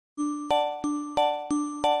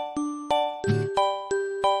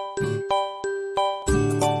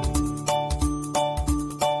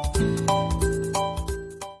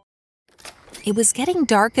It was getting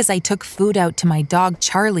dark as I took food out to my dog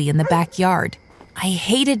Charlie in the backyard. I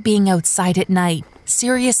hated being outside at night.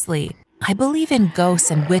 Seriously, I believe in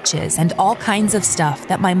ghosts and witches and all kinds of stuff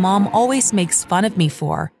that my mom always makes fun of me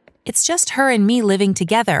for. It's just her and me living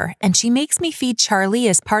together, and she makes me feed Charlie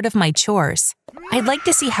as part of my chores. I'd like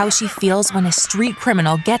to see how she feels when a street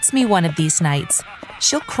criminal gets me one of these nights.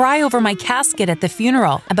 She'll cry over my casket at the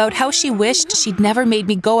funeral about how she wished she'd never made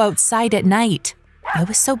me go outside at night. I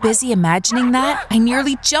was so busy imagining that, I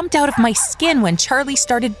nearly jumped out of my skin when Charlie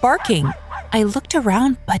started barking. I looked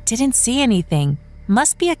around but didn't see anything.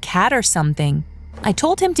 Must be a cat or something. I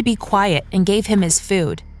told him to be quiet and gave him his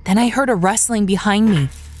food. Then I heard a rustling behind me.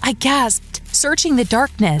 I gasped, searching the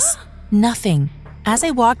darkness. Nothing. As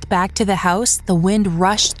I walked back to the house, the wind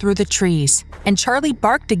rushed through the trees, and Charlie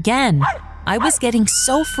barked again. I was getting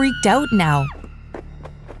so freaked out now.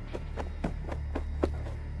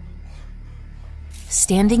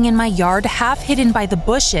 Standing in my yard, half hidden by the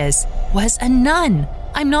bushes, was a nun.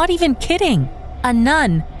 I'm not even kidding. A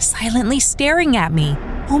nun, silently staring at me.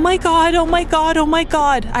 Oh my God, oh my God, oh my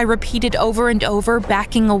God, I repeated over and over,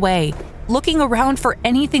 backing away, looking around for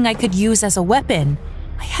anything I could use as a weapon.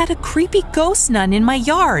 I had a creepy ghost nun in my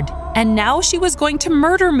yard, and now she was going to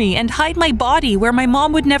murder me and hide my body where my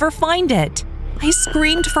mom would never find it. I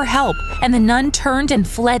screamed for help, and the nun turned and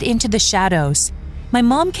fled into the shadows. My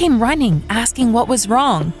mom came running, asking what was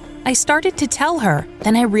wrong. I started to tell her,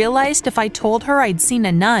 then I realized if I told her I'd seen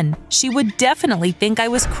a nun, she would definitely think I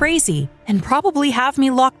was crazy and probably have me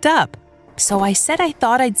locked up. So I said I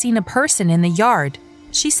thought I'd seen a person in the yard.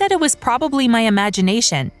 She said it was probably my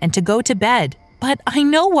imagination and to go to bed, but I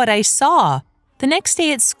know what I saw. The next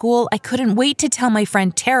day at school, I couldn't wait to tell my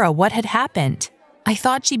friend Tara what had happened. I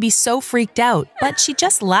thought she'd be so freaked out, but she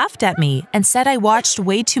just laughed at me and said I watched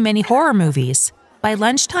way too many horror movies. By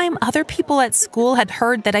lunchtime, other people at school had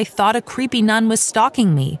heard that I thought a creepy nun was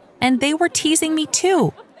stalking me, and they were teasing me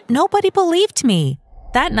too. Nobody believed me.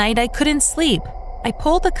 That night, I couldn't sleep. I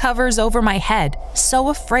pulled the covers over my head, so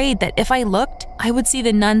afraid that if I looked, I would see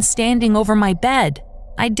the nun standing over my bed.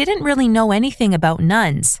 I didn't really know anything about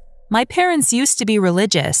nuns. My parents used to be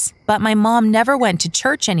religious, but my mom never went to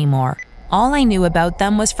church anymore. All I knew about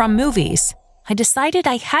them was from movies. I decided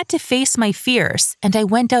I had to face my fears, and I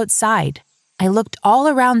went outside. I looked all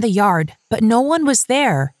around the yard, but no one was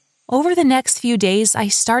there. Over the next few days, I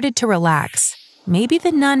started to relax. Maybe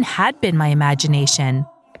the nun had been my imagination.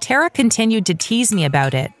 Tara continued to tease me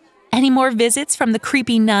about it. Any more visits from the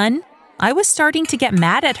creepy nun? I was starting to get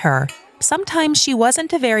mad at her. Sometimes she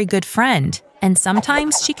wasn't a very good friend, and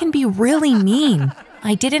sometimes she can be really mean.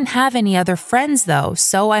 I didn't have any other friends though,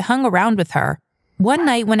 so I hung around with her. One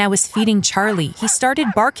night when I was feeding Charlie, he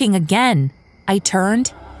started barking again. I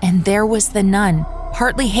turned, and there was the nun,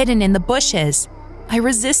 partly hidden in the bushes. I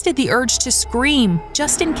resisted the urge to scream,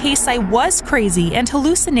 just in case I was crazy and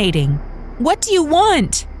hallucinating. "What do you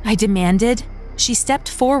want?" I demanded. She stepped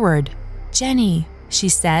forward. "Jenny," she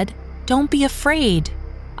said, "don't be afraid."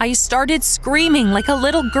 I started screaming like a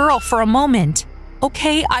little girl for a moment.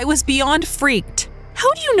 Okay, I was beyond freaked.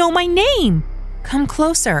 "How do you know my name?" "Come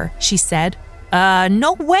closer," she said.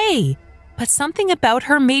 No way." But something about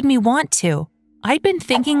her made me want to. I'd been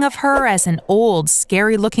thinking of her as an old,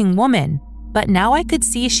 scary-looking woman, but now I could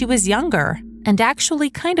see she was younger and actually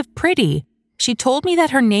kind of pretty. She told me that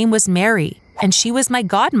her name was Mary, and she was my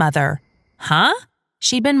godmother. Huh?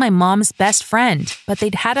 She'd been my mom's best friend, but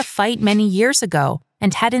they'd had a fight many years ago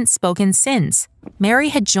and hadn't spoken since. Mary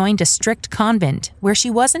had joined a strict convent where she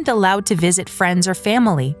wasn't allowed to visit friends or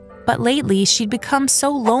family, but lately she'd become so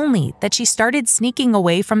lonely that she started sneaking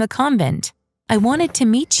away from the convent. "I wanted to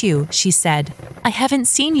meet you," she said. "I haven't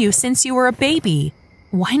seen you since you were a baby."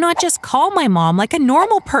 "Why not just call my mom like a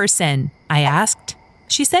normal person?" I asked.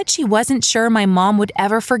 She said she wasn't sure my mom would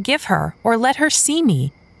ever forgive her or let her see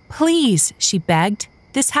me. "Please," she begged.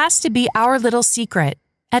 "This has to be our little secret."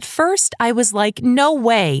 At first, I was like, no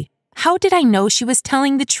way. How did I know she was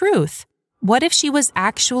telling the truth? What if she was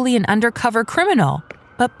actually an undercover criminal?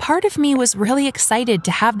 But part of me was really excited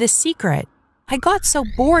to have this secret. I got so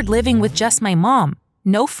bored living with just my mom.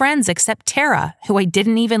 No friends except Tara, who I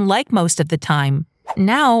didn't even like most of the time.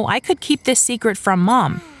 Now, I could keep this secret from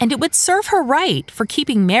Mom, and it would serve her right for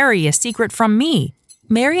keeping Mary a secret from me.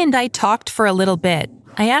 Mary and I talked for a little bit.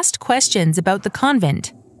 I asked questions about the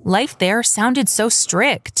convent. Life there sounded so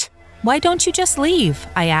strict. "Why don't you just leave?"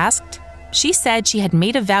 I asked. She said she had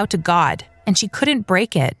made a vow to God, and she couldn't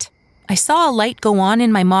break it. I saw a light go on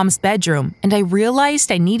in my mom's bedroom, and I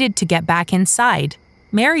realized I needed to get back inside.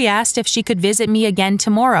 Mary asked if she could visit me again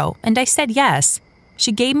tomorrow, and I said yes.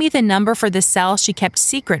 She gave me the number for the cell she kept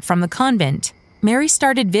secret from the convent. Mary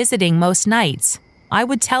started visiting most nights. I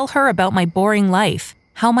would tell her about my boring life,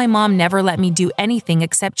 how my mom never let me do anything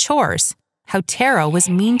except chores, how Tara was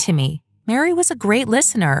mean to me. Mary was a great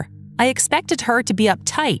listener. I expected her to be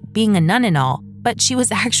uptight, being a nun and all, but she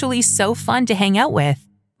was actually so fun to hang out with.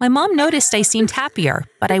 My mom noticed I seemed happier,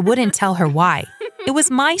 but I wouldn't tell her why. It was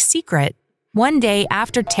my secret. One day,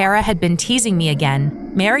 after Tara had been teasing me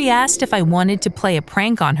again, Mary asked if I wanted to play a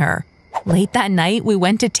prank on her. Late that night, we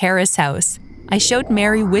went to Tara's house. I showed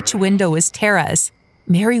Mary which window was Tara's.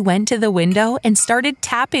 Mary went to the window and started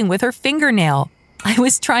tapping with her fingernail. I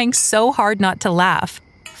was trying so hard not to laugh.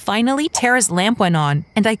 Finally, Tara's lamp went on,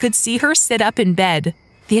 and I could see her sit up in bed.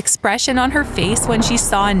 The expression on her face when she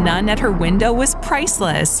saw a nun at her window was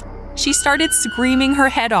priceless. She started screaming her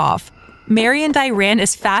head off. Mary and I ran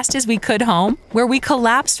as fast as we could home, where we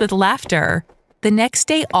collapsed with laughter. The next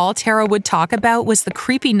day, all Tara would talk about was the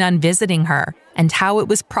creepy nun visiting her, and how it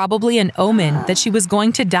was probably an omen that she was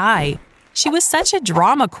going to die. She was such a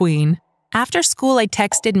drama queen. After school, I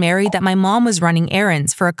texted Mary that my mom was running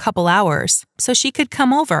errands for a couple hours, so she could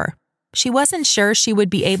come over. She wasn't sure she would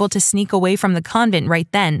be able to sneak away from the convent right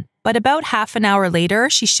then, but about half an hour later,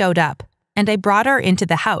 she showed up, and I brought her into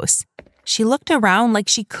the house. She looked around like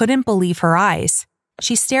she couldn't believe her eyes.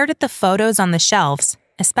 She stared at the photos on the shelves,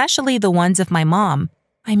 especially the ones of my mom.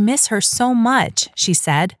 "I miss her so much," she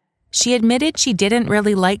said. She admitted she didn't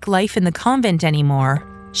really like life in the convent anymore.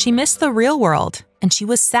 She missed the real world, and she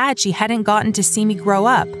was sad she hadn't gotten to see me grow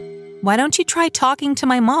up. "Why don't you try talking to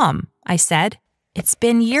my mom?" I said. "It's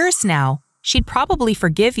been years now. She'd probably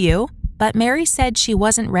forgive you." But Mary said she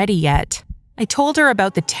wasn't ready yet. I told her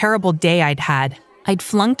about the terrible day I'd had. I'd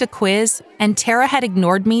flunked a quiz, and Tara had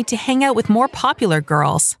ignored me to hang out with more popular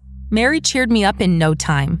girls. Mary cheered me up in no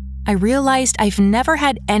time. I realized I've never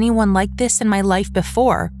had anyone like this in my life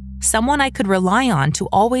before, someone I could rely on to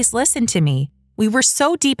always listen to me. We were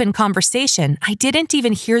so deep in conversation, I didn't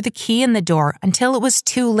even hear the key in the door until it was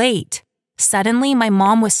too late. Suddenly, my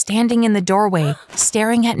mom was standing in the doorway,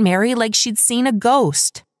 staring at Mary like she'd seen a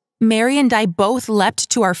ghost. Mary and I both leapt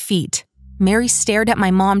to our feet. Mary stared at my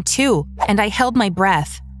mom too, and I held my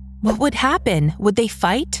breath. What would happen? Would they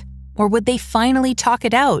fight? Or would they finally talk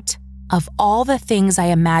it out? Of all the things I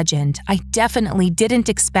imagined, I definitely didn't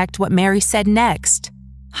expect what Mary said next.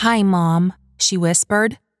 "Hi, Mom," she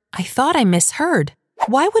whispered. I thought I misheard.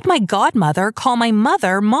 Why would my godmother call my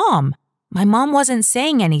mother Mom? My mom wasn't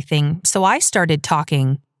saying anything, so I started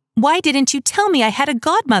talking. "Why didn't you tell me I had a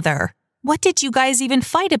godmother? What did you guys even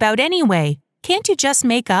fight about anyway? Can't you just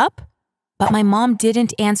make up?" But my mom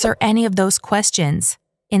didn't answer any of those questions.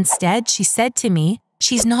 Instead, she said to me,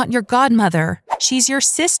 "She's not your godmother. She's your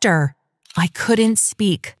sister." I couldn't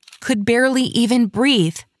speak, could barely even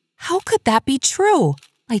breathe. How could that be true?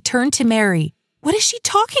 I turned to Mary. "What is she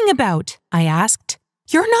talking about?" I asked.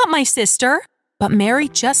 "You're not my sister." But Mary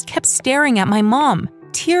just kept staring at my mom,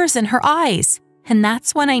 tears in her eyes. And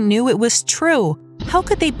that's when I knew it was true. How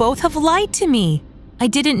could they both have lied to me? I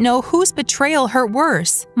didn't know whose betrayal hurt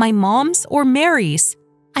worse, my mom's or Mary's.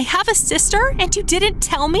 "I have a sister and you didn't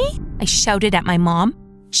tell me?" I shouted at my mom.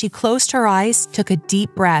 She closed her eyes, took a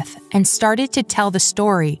deep breath, and started to tell the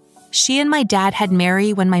story. She and my dad had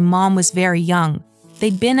Mary when my mom was very young.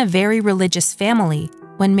 They'd been a very religious family.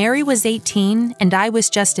 When Mary was 18 and I was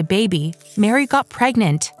just a baby, Mary got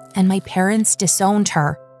pregnant and my parents disowned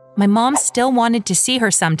her. My mom still wanted to see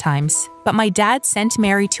her sometimes, but my dad sent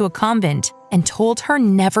Mary to a convent and told her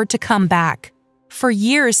never to come back. For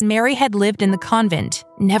years, Mary had lived in the convent,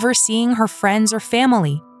 never seeing her friends or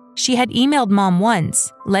family. She had emailed Mom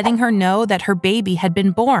once, letting her know that her baby had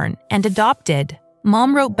been born and adopted.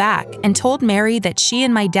 Mom wrote back and told Mary that she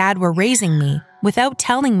and my dad were raising me, without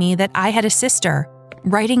telling me that I had a sister.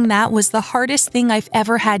 Writing that was the hardest thing I've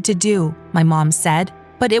ever had to do, my mom said.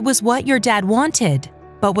 But it was what your dad wanted.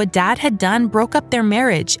 But what Dad had done broke up their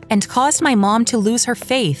marriage and caused my mom to lose her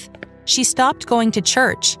faith. She stopped going to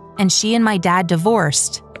church, and she and my dad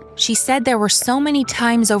divorced. She said there were so many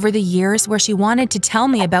times over the years where she wanted to tell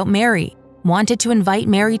me about Mary, wanted to invite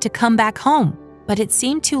Mary to come back home, but it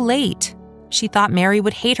seemed too late. She thought Mary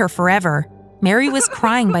would hate her forever. Mary was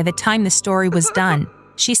crying by the time the story was done.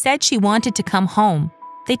 She said she wanted to come home.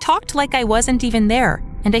 They talked like I wasn't even there,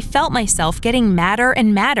 and I felt myself getting madder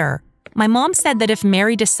and madder. My mom said that if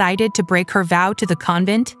Mary decided to break her vow to the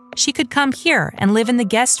convent, she could come here and live in the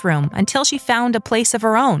guest room until she found a place of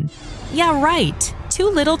her own. Yeah, right. Too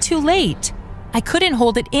little, too late. I couldn't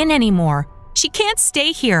hold it in anymore. "She can't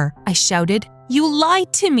stay here," I shouted. "You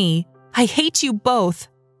lied to me. I hate you both."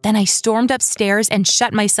 Then I stormed upstairs and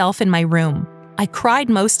shut myself in my room. I cried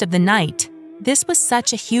most of the night. This was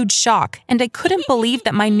such a huge shock, and I couldn't believe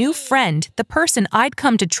that my new friend, the person I'd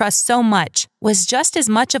come to trust so much, was just as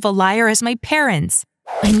much of a liar as my parents.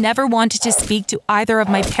 I never wanted to speak to either of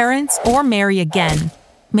my parents or Mary again.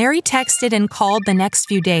 Mary texted and called the next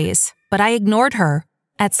few days, but I ignored her.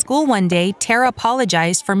 At school one day, Tara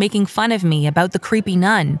apologized for making fun of me about the creepy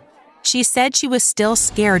nun. She said she was still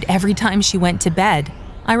scared every time she went to bed.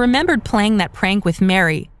 I remembered playing that prank with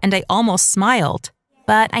Mary, and I almost smiled.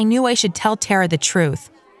 But I knew I should tell Tara the truth.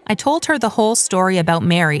 I told her the whole story about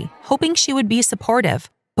Mary, hoping she would be supportive.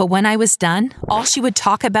 But when I was done, all she would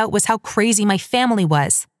talk about was how crazy my family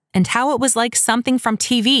was, and how it was like something from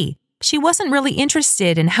TV. She wasn't really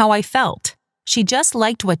interested in how I felt. She just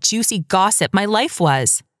liked what juicy gossip my life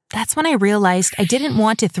was. That's when I realized I didn't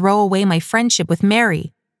want to throw away my friendship with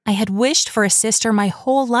Mary. I had wished for a sister my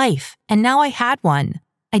whole life, and now I had one.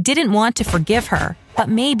 I didn't want to forgive her, but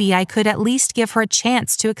maybe I could at least give her a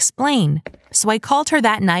chance to explain. So I called her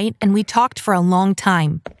that night and we talked for a long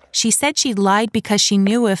time. She said she lied because she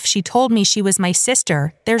knew if she told me she was my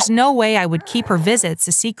sister, there's no way I would keep her visits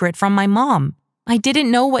a secret from my mom. I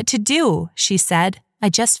didn't know what to do, she said. I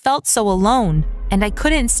just felt so alone, and I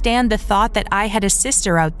couldn't stand the thought that I had a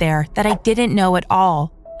sister out there that I didn't know at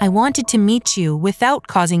all. I wanted to meet you without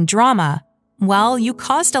causing drama. Well, you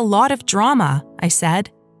caused a lot of drama, I said.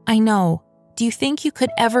 I know. Do you think you could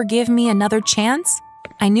ever give me another chance?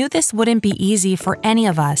 I knew this wouldn't be easy for any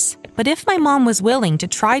of us, but if my mom was willing to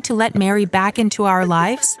try to let Mary back into our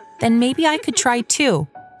lives, then maybe I could try too.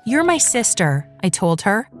 You're my sister, I told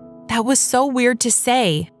her. That was so weird to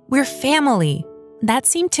say. We're family. That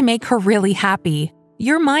seemed to make her really happy.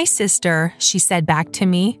 You're my sister, she said back to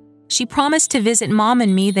me. She promised to visit Mom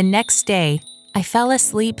and me the next day. I fell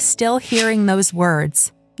asleep still hearing those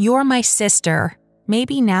words. You're my sister.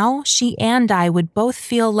 Maybe now she and I would both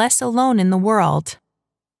feel less alone in the world.